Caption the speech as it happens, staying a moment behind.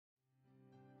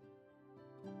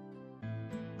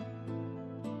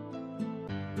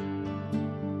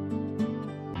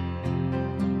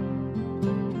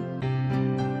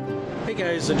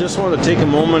Guys, I just wanted to take a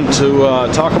moment to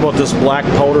talk about this black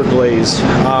powder glaze.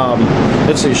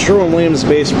 It's a Sherwin-Williams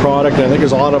based product. I think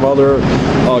there's a lot of other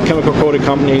chemical coated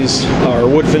companies or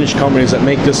wood finish companies that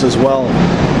make this as well.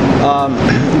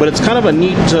 But it's kind of a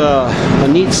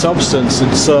neat substance.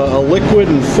 It's a liquid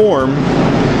in form,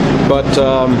 but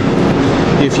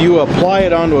if you apply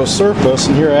it onto a surface,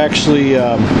 and here I actually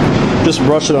just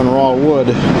brush it on raw wood,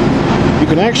 you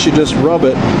can actually just rub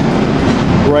it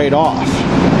right off.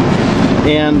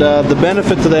 And the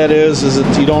benefit to that is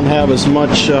that you don't have as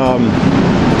much, I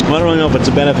don't really know if it's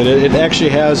a benefit. It actually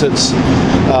has its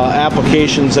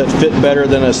applications that fit better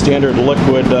than a standard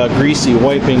liquid greasy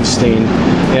wiping stain.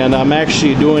 And I'm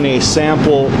actually doing a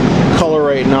sample color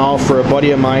right now for a buddy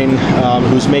of mine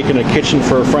who's making a kitchen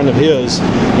for a friend of his,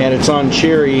 and it's on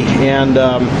cherry, and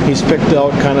he's picked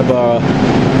out kind of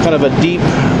a deep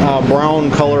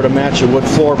brown color to match a wood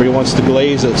floor, but he wants to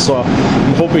glaze it. So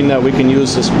I'm hoping that we can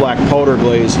use this black powder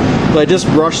glaze. But I just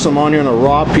brushed some on here on a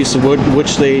raw piece of wood,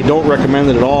 which they don't recommend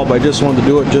it at all, but I just wanted to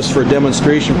do it just for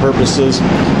demonstration purposes,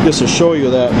 just to show you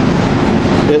that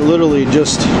it literally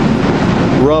just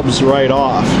rubs right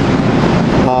off.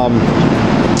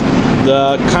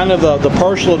 The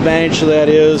partial advantage of that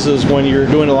is when you're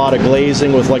doing a lot of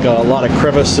glazing with like a lot of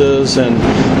crevices and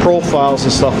profiles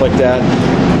and stuff like that,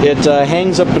 it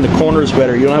hangs up in the corners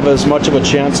better. You don't have as much of a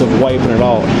chance of wiping it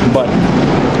out. But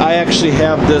I actually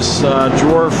have this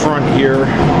drawer front here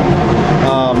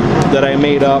that I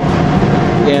made up,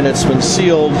 and it's been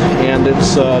sealed and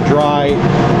it's dry,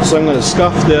 so I'm going to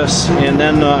scuff this, and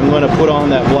then I'm going to put on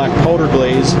that black powder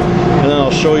glaze, and then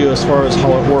I'll show you as far as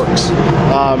how it works.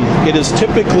 It is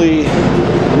typically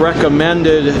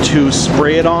recommended to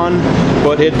spray it on,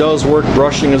 but it does work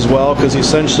brushing as well, because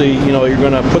essentially, you know, you're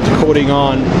going to put the coating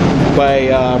on by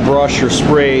brush or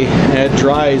spray, and it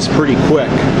dries pretty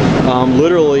quick,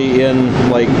 literally in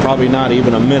like probably not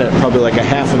even a minute, probably like a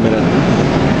half a minute.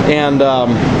 And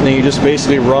then you just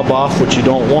basically rub off what you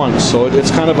don't want. So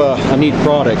it's kind of a neat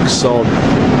product. So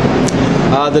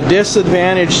the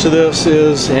disadvantage to this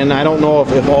is, and I don't know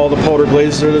if all the powder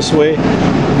glazes are this way,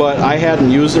 but I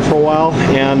hadn't used it for a while,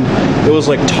 and it was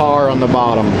like tar on the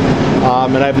bottom.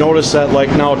 And I've noticed that, like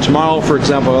now tomorrow, for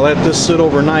example, I let this sit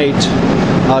overnight.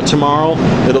 Tomorrow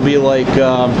it'll be like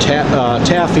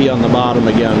taffy on the bottom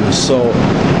again. So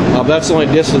that's the only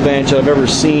disadvantage I've ever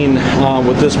seen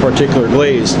with this particular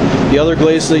glaze. The other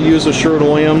glaze they use with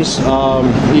Sherwin-Williams,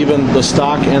 even the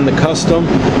stock and the custom,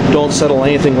 don't settle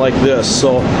anything like this.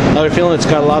 So I have a feeling it's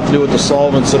got a lot to do with the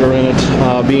solvents that are in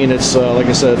it, being it's, like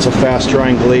I said, it's a fast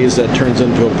drying glaze that turns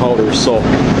into a powder. So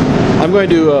I'm going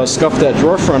to scuff that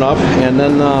drawer front up, and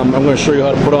then I'm going to show you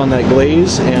how to put on that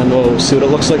glaze, and we'll see what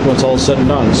it looks like when it's all said and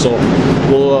done. So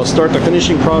we'll start the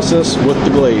finishing process with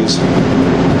the glaze.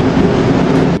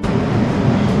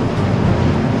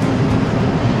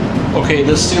 Okay,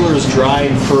 this sealer is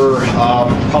dried for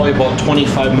probably about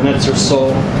 25 minutes or so,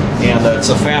 and it's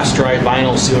a fast dry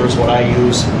vinyl sealer is what I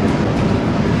use.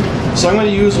 So I'm going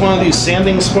to use one of these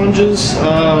sanding sponges.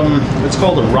 It's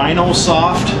called a Rhino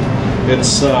Soft.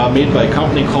 It's made by a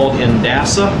company called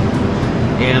Indasa,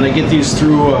 and I get these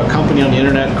through a company on the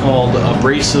internet called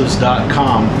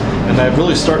abrasives.com, and I've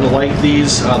really started to like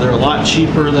these. They're a lot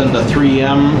cheaper than the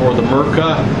 3M or the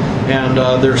Merca, and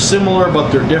they're similar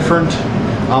but they're different.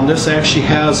 This actually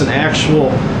has an actual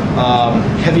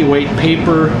heavyweight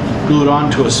paper glued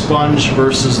onto a sponge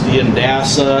versus the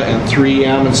Indasa and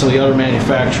 3M and some of the other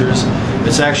manufacturers.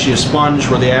 It's actually a sponge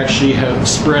where they actually have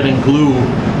spread and glue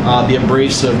the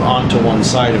abrasive onto one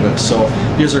side of it. So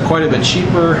these are quite a bit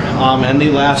cheaper, and they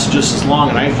last just as long,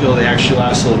 and I feel they actually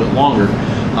last a little bit longer.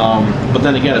 But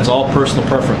then again, it's all personal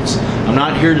preference. I'm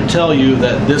not here to tell you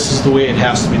that this is the way it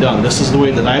has to be done. This is the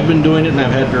way that I've been doing it, and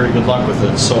I've had very good luck with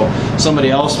it. So somebody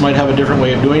else might have a different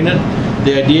way of doing it.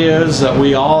 The idea is that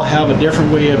we all have a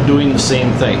different way of doing the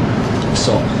same thing.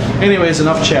 So anyways,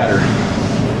 enough chatter.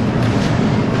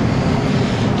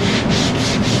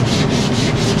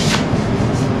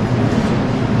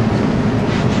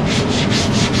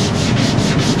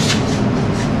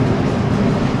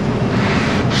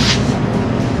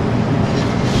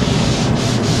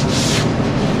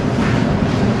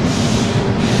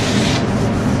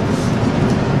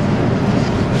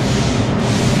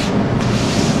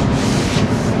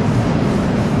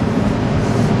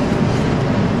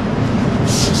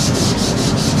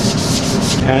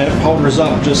 And it powders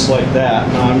up just like that.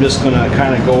 Now I'm just going to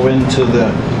kind of go into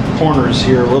the corners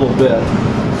here a little bit,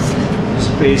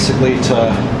 just basically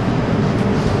to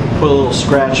put a little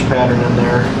scratch pattern in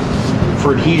there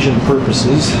for adhesion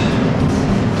purposes.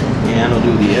 And I'll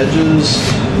do the edges.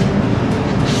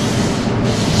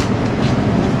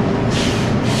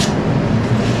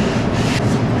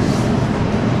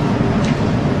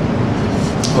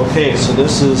 Okay, so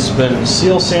this has been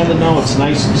seal sanded now. It's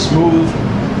nice and smooth.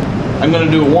 I'm going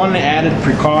to do one added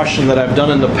precaution that I've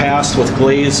done in the past with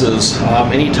glazes.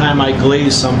 Anytime I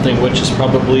glaze something, which is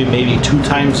probably maybe 2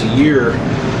 times a year,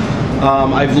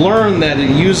 I've learned that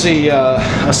you use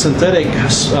a synthetic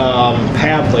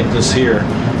pad like this here.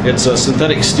 It's a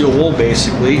synthetic steel wool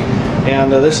basically,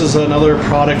 and this is another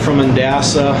product from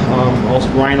Indasa,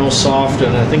 Rhino Soft,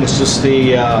 and I think it's just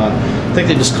I think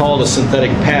they just call it a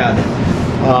synthetic pad.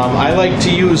 I like to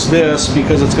use this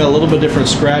because it's got a little bit different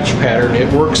scratch pattern.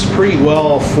 It works pretty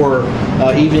well for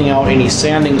evening out any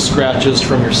sanding scratches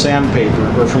from your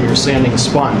sandpaper or from your sanding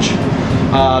sponge.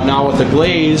 Now with the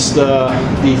glaze,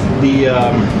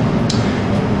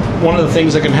 one of the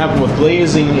things that can happen with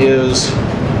glazing is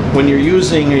when you're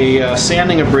using a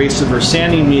sanding abrasive or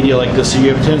sanding media like this, you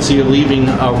have a tendency of leaving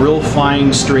real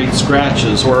fine straight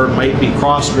scratches, or it might be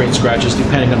cross-grain scratches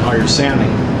depending on how you're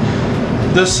sanding.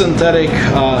 This synthetic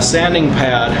sanding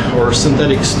pad or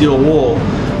synthetic steel wool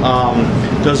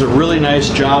does a really nice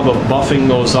job of buffing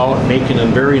those out, making a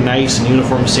very nice and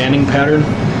uniform sanding pattern.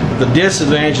 The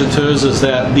disadvantage to it is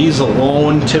that these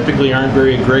alone typically aren't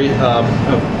very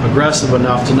aggressive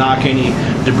enough to knock any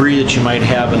debris that you might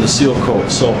have in the seal coat.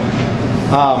 So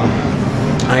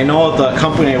I know at the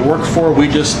company I work for, we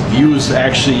just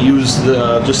actually use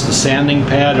just the sanding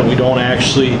pad, and we don't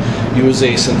actually use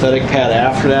a synthetic pad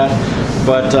after that.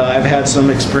 But I've had some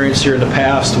experience here in the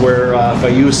past where if I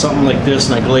use something like this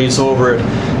and I glaze over it,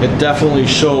 it definitely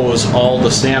shows all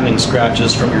the sanding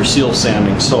scratches from your seal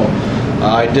sanding. So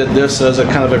I did this as a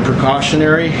kind of a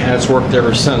precautionary, and it's worked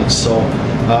ever since. So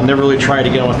never really tried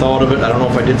to get without of it. I don't know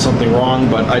if I did something wrong,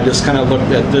 but I just kind of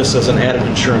looked at this as an added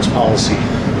insurance policy.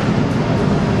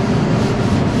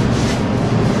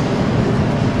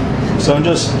 So I'm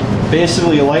just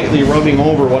basically lightly rubbing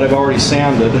over what I've already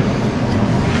sanded.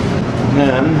 And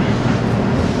then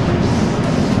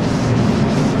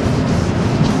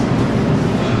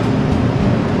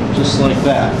just like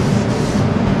that.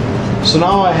 So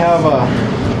now I have a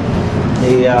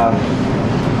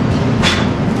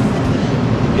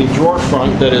drawer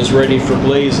front that is ready for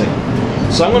glazing.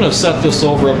 So I'm going to set this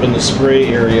over up in the spray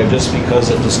area just because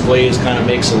it displays kind of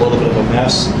makes a little bit of a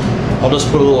mess. I'll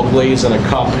just put a little glaze in a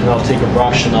cup, and I'll take a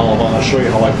brush and I'll show you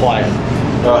how I apply it.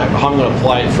 How I'm going to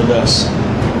apply it for this.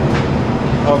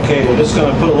 Okay, we're just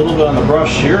going to put a little bit on the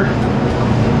brush here.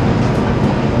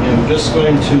 And I'm just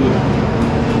going to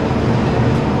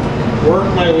work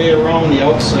my way around the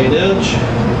outside edge.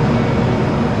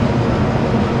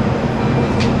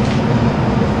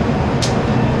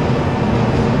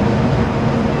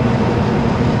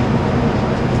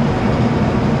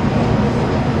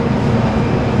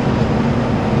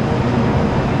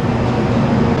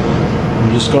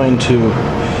 I'm just going to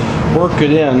work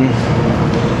it in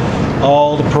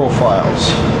all the profiles.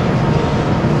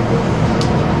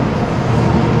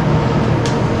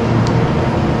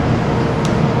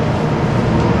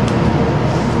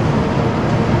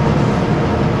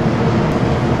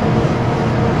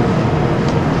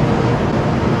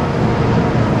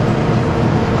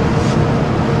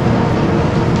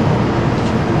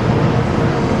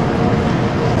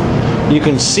 You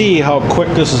can see how quick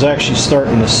this is actually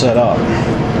starting to set up.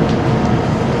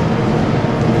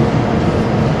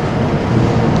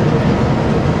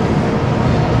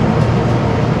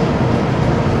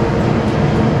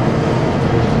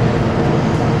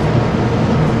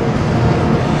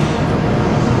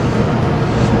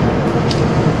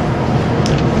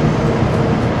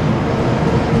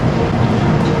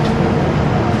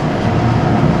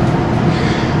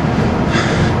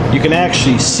 You can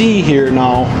actually see here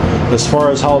now as far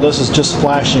as how this is just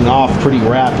flashing off pretty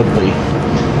rapidly.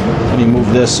 Let me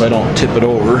move this so I don't tip it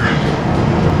over.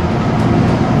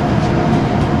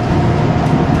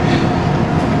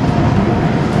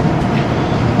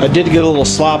 I did get a little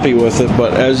sloppy with it,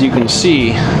 but as you can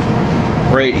see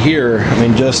right here, I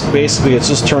mean, just basically it's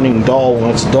just turning dull.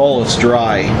 When it's dull, it's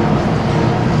dry.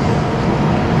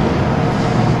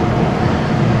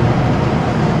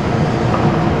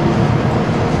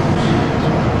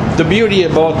 The beauty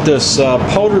about this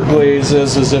powder glaze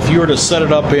is if you were to set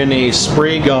it up in a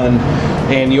spray gun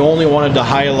and you only wanted to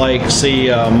highlight, say,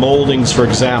 moldings, for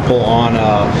example, on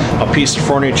a piece of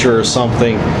furniture or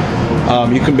something,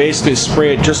 you can basically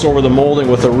spray it just over the molding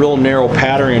with a real narrow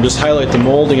pattern and just highlight the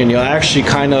molding, and you'll actually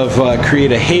kind of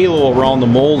create a halo around the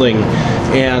molding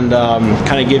and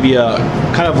kind of give you a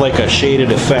kind of like a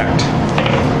shaded effect.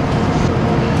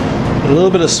 A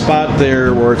little bit of spot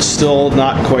there where it's still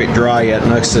not quite dry yet.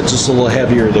 Next, it's just a little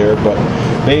heavier there, but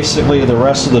basically the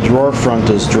rest of the drawer front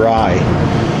is dry.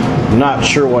 I'm not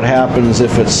sure what happens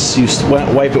if it's you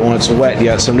wipe it when it's wet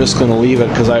yet, so I'm just going to leave it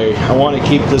because I want to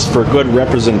keep this for good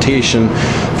representation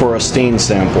for a stain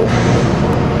sample.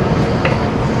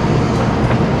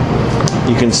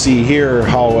 You can see here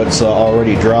how it's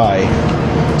already dry.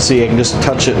 See, I can just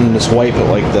touch it and just wipe it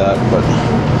like that, but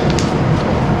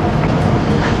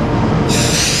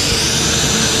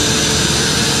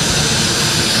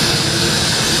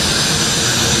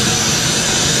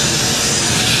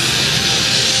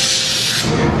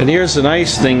and here's the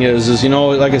nice thing is you know,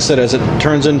 like I said, as it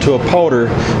turns into a powder,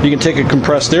 you can take a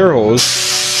compressed air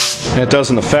hose and it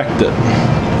doesn't affect it.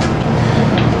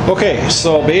 Okay,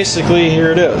 so basically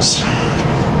here it is.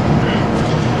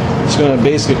 I'm just going to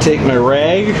basically take my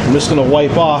rag, I'm just going to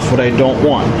wipe off what I don't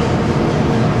want.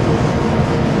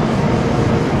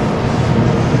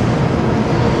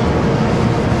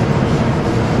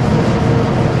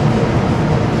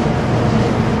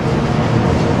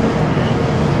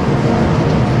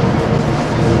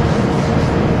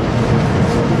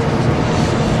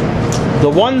 The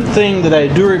one thing that I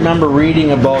do remember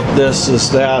reading about this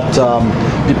is that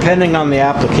depending on the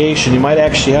application, you might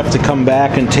actually have to come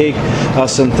back and take a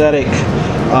synthetic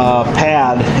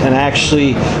pad and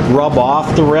actually rub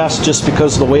off the rest, just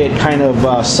because of the way it kind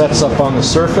of sets up on the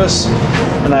surface.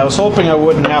 And I was hoping I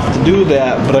wouldn't have to do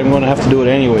that, but I'm going to have to do it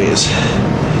anyways.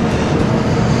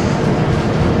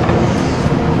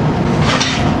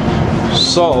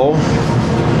 So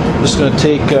I'm just going to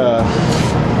take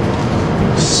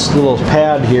this little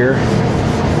pad here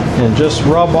and just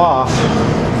rub off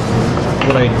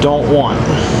what I don't want.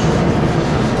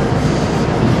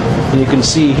 And you can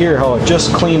see here how it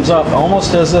just cleans up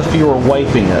almost as if you were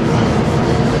wiping it.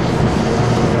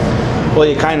 Well,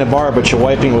 you kind of are, but you're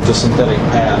wiping with the synthetic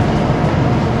pad.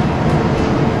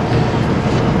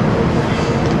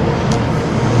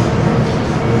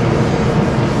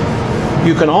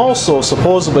 You can also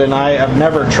supposedly, and I have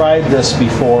never tried this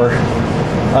before,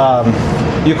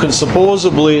 you can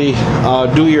supposedly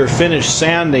do your finish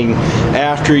sanding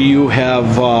after you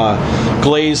have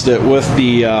glazed it with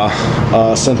the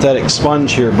synthetic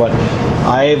sponge here, but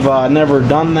I've never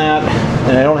done that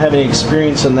and I don't have any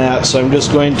experience in that, so I'm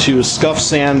just going to scuff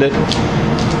sand it,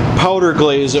 powder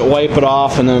glaze it, wipe it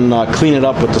off, and then clean it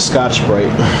up with the Scotch-Brite.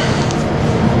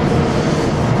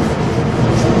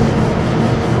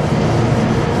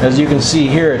 As you can see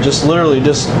here, it just literally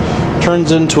just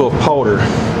turns into a powder.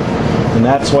 And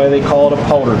that's why they call it a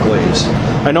powder glaze.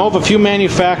 I know of a few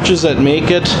manufacturers that make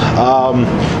it.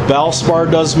 Valspar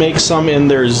does make some in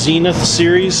their Zenith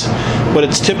series, but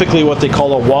it's typically what they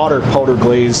call a water powder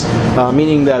glaze,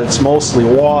 meaning that it's mostly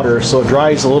water, so it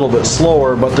dries a little bit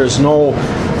slower, but there's no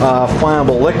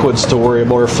flammable liquids to worry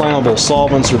about, or flammable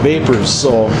solvents or vapors.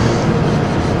 So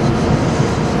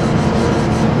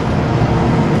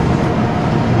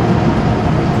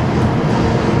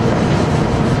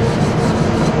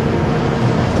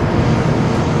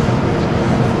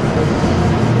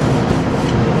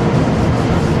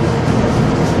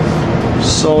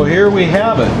So here we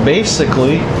have it.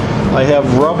 Basically, I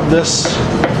have rubbed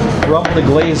the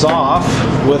glaze off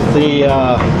with the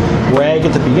rag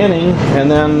at the beginning, and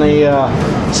then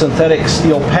the synthetic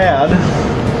steel pad.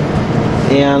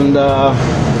 And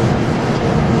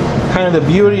kind of the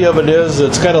beauty of it is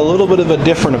it's got a little bit of a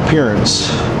different appearance.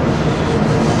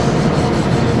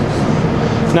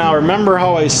 Now remember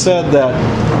how I said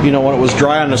that, you know, when it was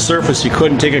dry on the surface you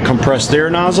couldn't take a compressed air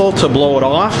nozzle to blow it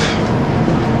off?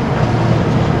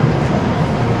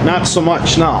 Not so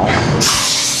much now.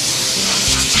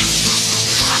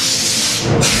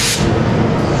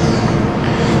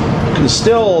 You can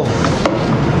still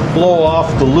blow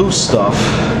off the loose stuff,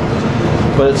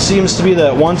 but it seems to be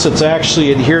that once it's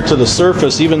actually adhered to the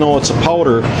surface, even though it's a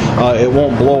powder, it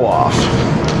won't blow off.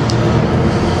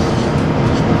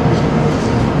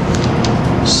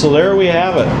 So there we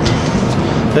have it.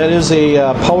 That is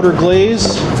a powder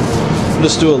glaze.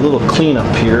 Just do a little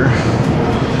cleanup here.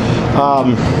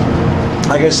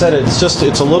 Like I said,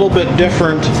 it's a little bit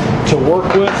different to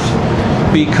work with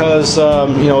because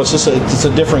you know, it's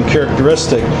a different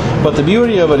characteristic. But the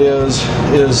beauty of it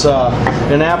is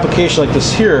in an application like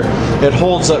this here, it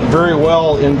holds up very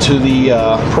well into the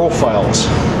profiles.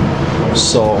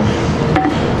 So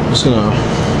I'm just gonna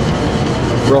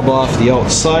rub off the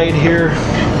outside here.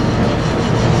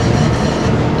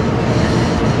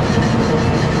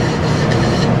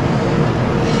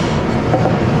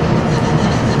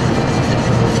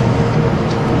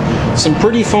 Some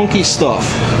pretty funky stuff.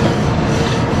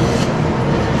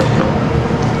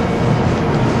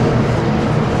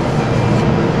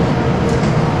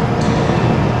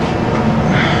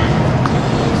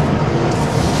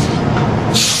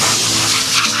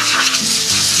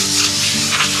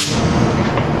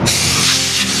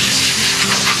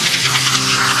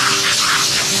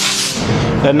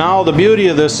 And now the beauty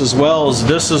of this as well is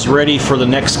this is ready for the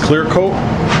next clear coat.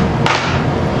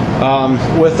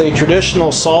 With a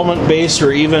traditional solvent base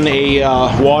or even a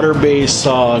water-based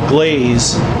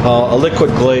glaze, a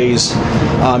liquid glaze,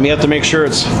 you have to make sure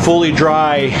it's fully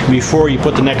dry before you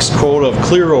put the next coat of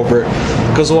clear over it.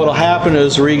 Because what will happen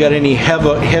is where you got any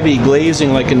heavy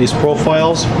glazing like in these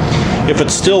profiles, if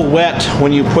it's still wet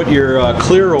when you put your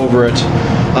clear over it,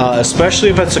 especially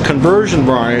if it's a conversion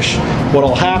varnish, what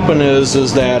will happen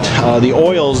is that the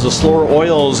oils, the slower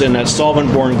oils in that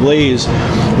solvent-borne glaze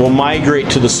will migrate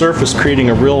to the surface, creating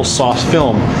a real soft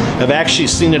film. I've actually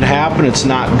seen it happen. It's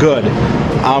not good.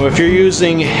 If you're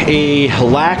using a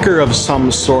lacquer of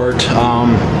some sort,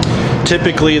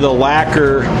 typically the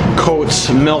lacquer coats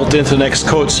melt into the next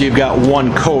coat, so you've got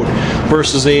one coat,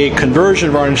 versus a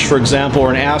conversion varnish, for example, or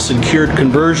an acid cured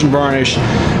conversion varnish.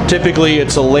 Typically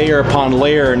it's a layer upon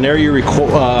layer, and there you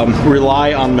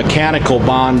rely on mechanical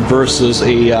bond versus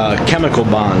a chemical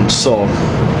bond. So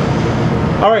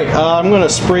alright, I'm going to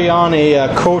spray on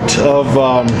a coat of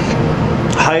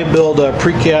high build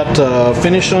pre-cat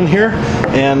finish on here,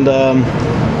 and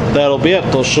that'll be it.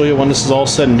 I'll show you when this is all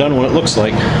said and done what it looks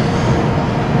like.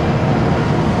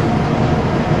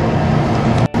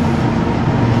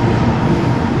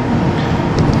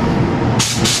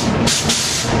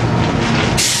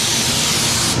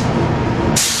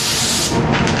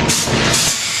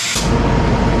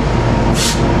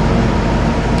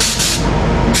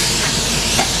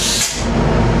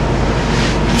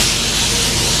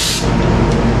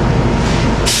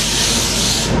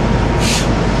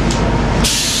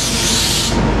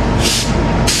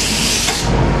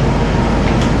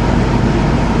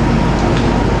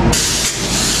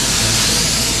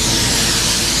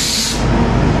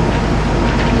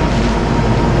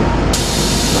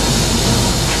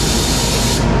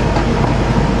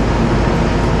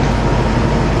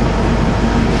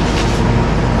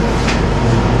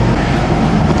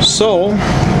 So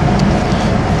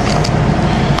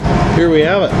here we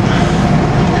have it,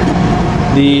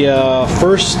 the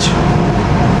first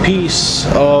piece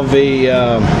of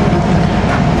a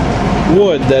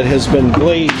wood that has been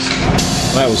glazed.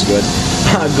 That was good.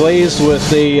 Glazed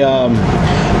with a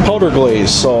powder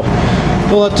glaze. So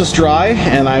we'll let this dry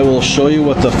and I will show you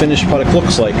what the finished product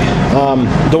looks like.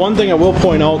 The one thing I will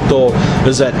point out though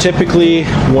is that typically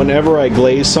whenever I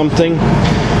glaze something,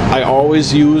 I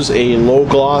always use a low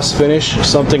gloss finish,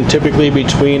 something typically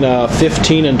between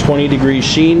 15 and 20 degree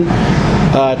sheen.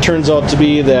 It turns out to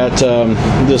be that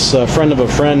this friend of a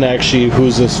friend, actually,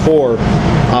 who's this for,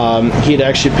 he'd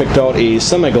actually picked out a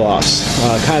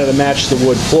semi-gloss, kind of to match the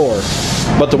wood floor.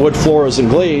 But the wood floor isn't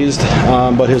glazed,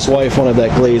 but his wife wanted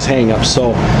that glaze hang-up.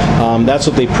 So that's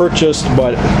what they purchased,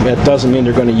 but it doesn't mean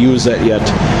they're going to use that yet.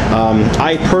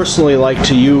 I personally like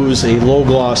to use a low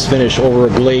gloss finish over a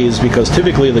glaze because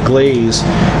typically the glaze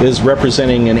is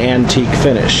representing an antique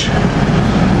finish.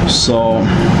 So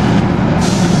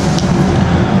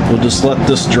we'll just let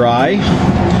this dry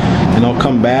and I'll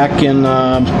come back in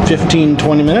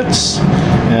 15-20 minutes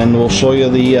and we'll show you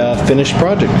the finished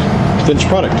product.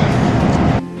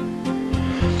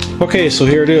 Okay, so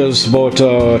here it is. About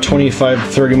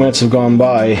 25-30 minutes have gone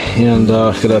by, and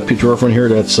got a picture of one here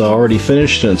that's already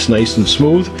finished, and it's nice and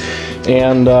smooth.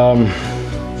 And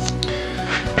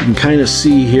you can kind of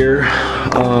see here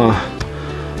a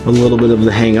little bit of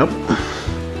the hang up.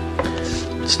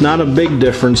 It's not a big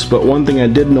difference, but one thing I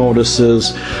did notice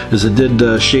is it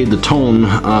did shade the tone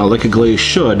like a glaze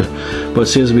should, but it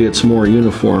seems to be it's more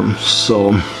uniform.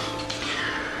 So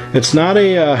it's not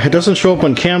a, it doesn't show up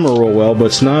on camera real well, but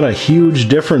it's not a huge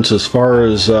difference as far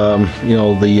as you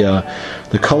know,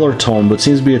 the color tone, but it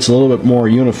seems to be it's a little bit more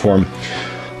uniform.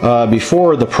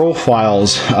 Before, the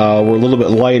profiles were a little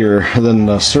bit lighter than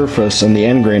the surface and the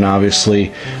end grain,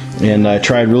 obviously, and I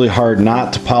tried really hard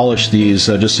not to polish these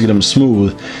just to get them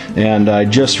smooth. And I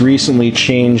just recently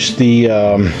changed the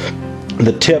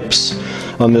tips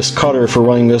on this cutter for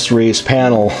running this raised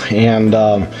panel, and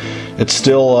it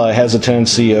still has a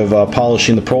tendency of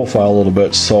polishing the profile a little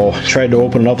bit, so I tried to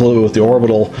open it up a little bit with the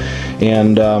orbital,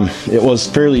 and it was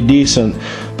fairly decent,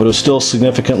 but it was still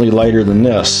significantly lighter than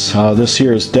this. This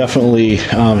here has definitely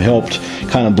helped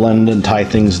kind of blend and tie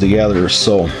things together.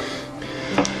 So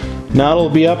now it'll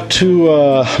be up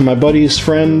to my buddy's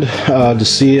friend to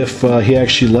see if he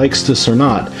actually likes this or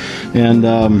not. And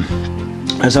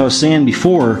as I was saying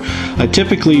before, I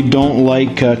typically don't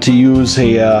like to use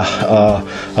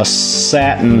a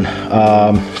satin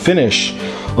finish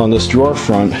on this drawer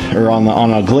front, or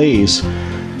on a glaze,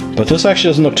 But this actually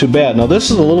doesn't look too bad. Now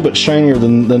this is a little bit shinier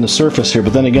than the surface here,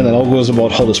 but then again, that all goes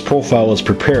about how this profile is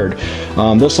prepared.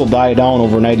 This will die down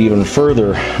overnight even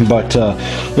further, but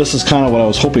this is kind of what I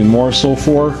was hoping more so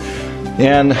for.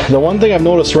 And the one thing I've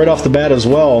noticed right off the bat as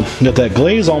well, that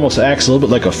glaze almost acts a little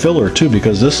bit like a filler too,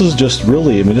 because this is just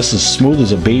really, I mean, this is smooth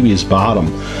as a baby's bottom.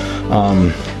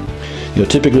 You know,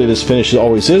 typically this finish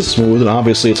always is smooth, and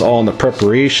obviously it's all in the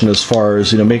preparation as far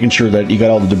as, you know, making sure that you got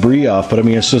all the debris off. But I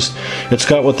mean, it's just, it's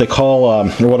got what they call, or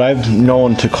what I've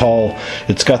known to call,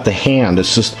 it's got the hand.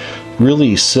 It's just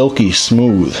really silky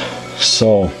smooth.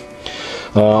 So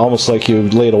almost like you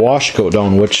laid a wash coat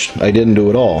down, which I didn't do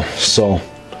at all. So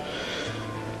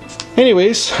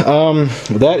anyways,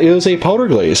 that is a powder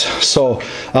glaze. So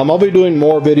I'll be doing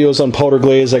more videos on powder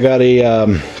glaze. I got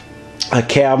a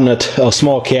cabinet, a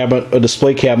small cabinet, a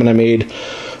display cabinet I made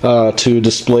to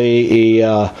display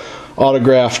a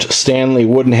autographed Stanley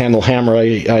wooden handle hammer.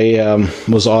 I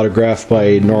was autographed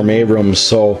by Norm Abrams,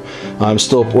 so I'm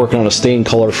still working on a stain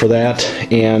color for that,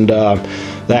 and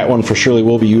that one for surely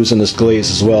will be using this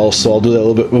glaze as well. So I'll do that a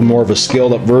little bit more of a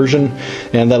scaled up version,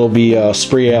 and that'll be a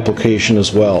spray application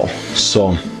as well.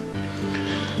 So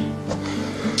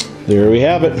there we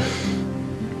have it.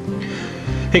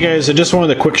 Hey guys, I just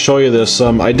wanted to quick show you this.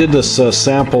 I did this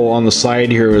sample on the side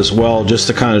here as well, just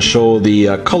to kind of show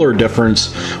the color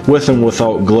difference with and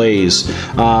without glaze.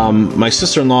 My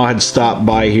sister-in-law had stopped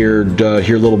by here a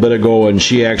little bit ago, and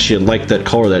she actually had liked that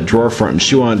color, that drawer front, and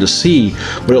she wanted to see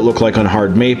what it looked like on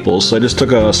hard maple. So I just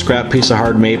took a scrap piece of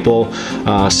hard maple,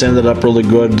 sanded it up really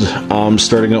good,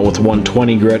 starting out with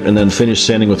 120 grit, and then finished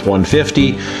sanding with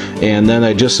 150. And then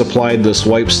I just applied this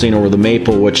wipe stain over the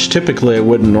maple, which typically I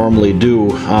wouldn't normally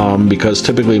do. Because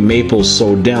typically maple's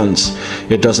so dense,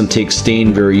 it doesn't take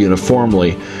stain very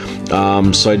uniformly.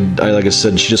 So I, like I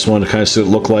said, she just wanted to kind of see what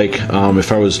it looked like.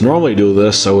 If I was normally do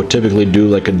this, I would typically do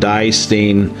like a dye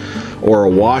stain or a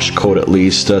wash coat at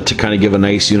least to kind of give a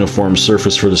nice uniform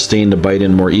surface for the stain to bite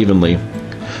in more evenly.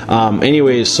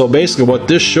 Anyways, so basically what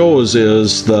this shows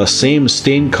is the same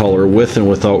stain color with and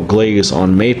without glaze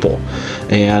on maple,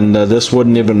 and this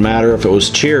wouldn't even matter if it was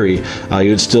cherry.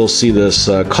 You'd still see this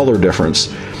color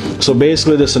difference. So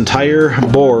basically this entire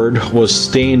board was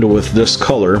stained with this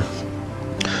color.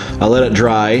 I let it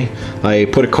dry. I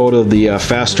put a coat of the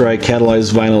fast dry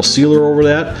catalyzed vinyl sealer over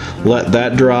that, let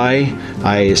that dry.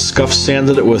 I scuff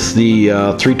sanded it with the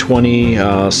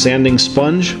 320 sanding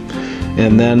sponge.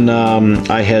 And then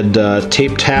I had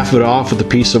taped half of it off with a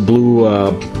piece of blue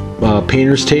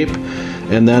painter's tape,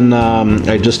 and then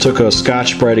I just took a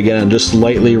Scotch-Brite again and just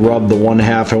lightly rubbed the one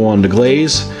half I wanted to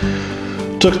glaze.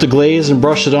 Took the glaze and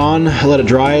brushed it on, let it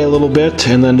dry a little bit,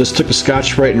 and then just took a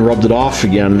Scotch-Brite and rubbed it off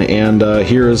again. And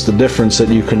here is the difference that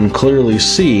you can clearly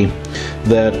see,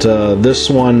 that this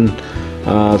one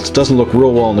it doesn't look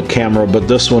real well on the camera, but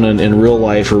this one in real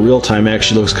life or real time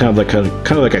actually looks kind of like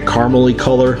a caramely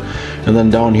color, and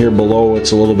then down here below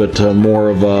it's a little bit more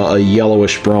of a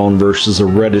yellowish brown versus a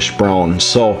reddish brown.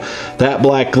 So that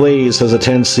black glaze has a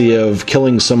tendency of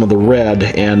killing some of the red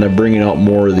and bringing out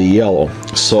more of the yellow.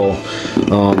 So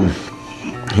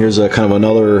here's a kind of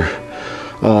another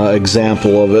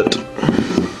example of it.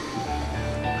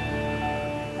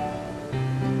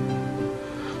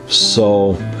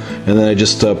 So, and then I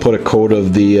just put a coat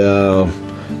of the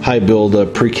high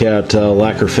build pre-cat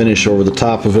lacquer finish over the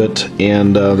top of it,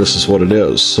 and this is what it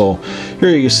is. So here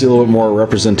you can see a little bit more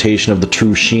representation of the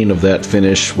true sheen of that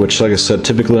finish, which, like I said,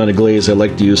 typically on a glaze I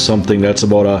like to use something that's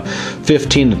about a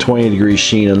 15 to 20 degree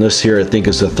sheen, and this here I think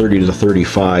is a 30 to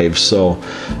 35. So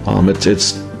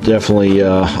it's definitely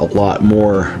a lot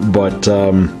more, but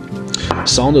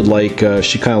sounded like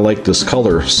she kind of liked this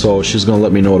color, so she's going to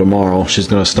let me know tomorrow. She's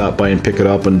going to stop by and pick it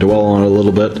up and dwell on it a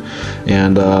little bit,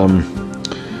 and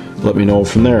let me know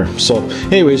from there. So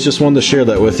anyways, just wanted to share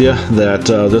that with you, that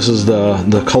this is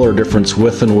the color difference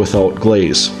with and without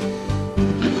glaze.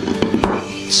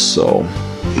 So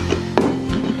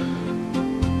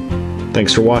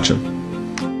thanks for watching.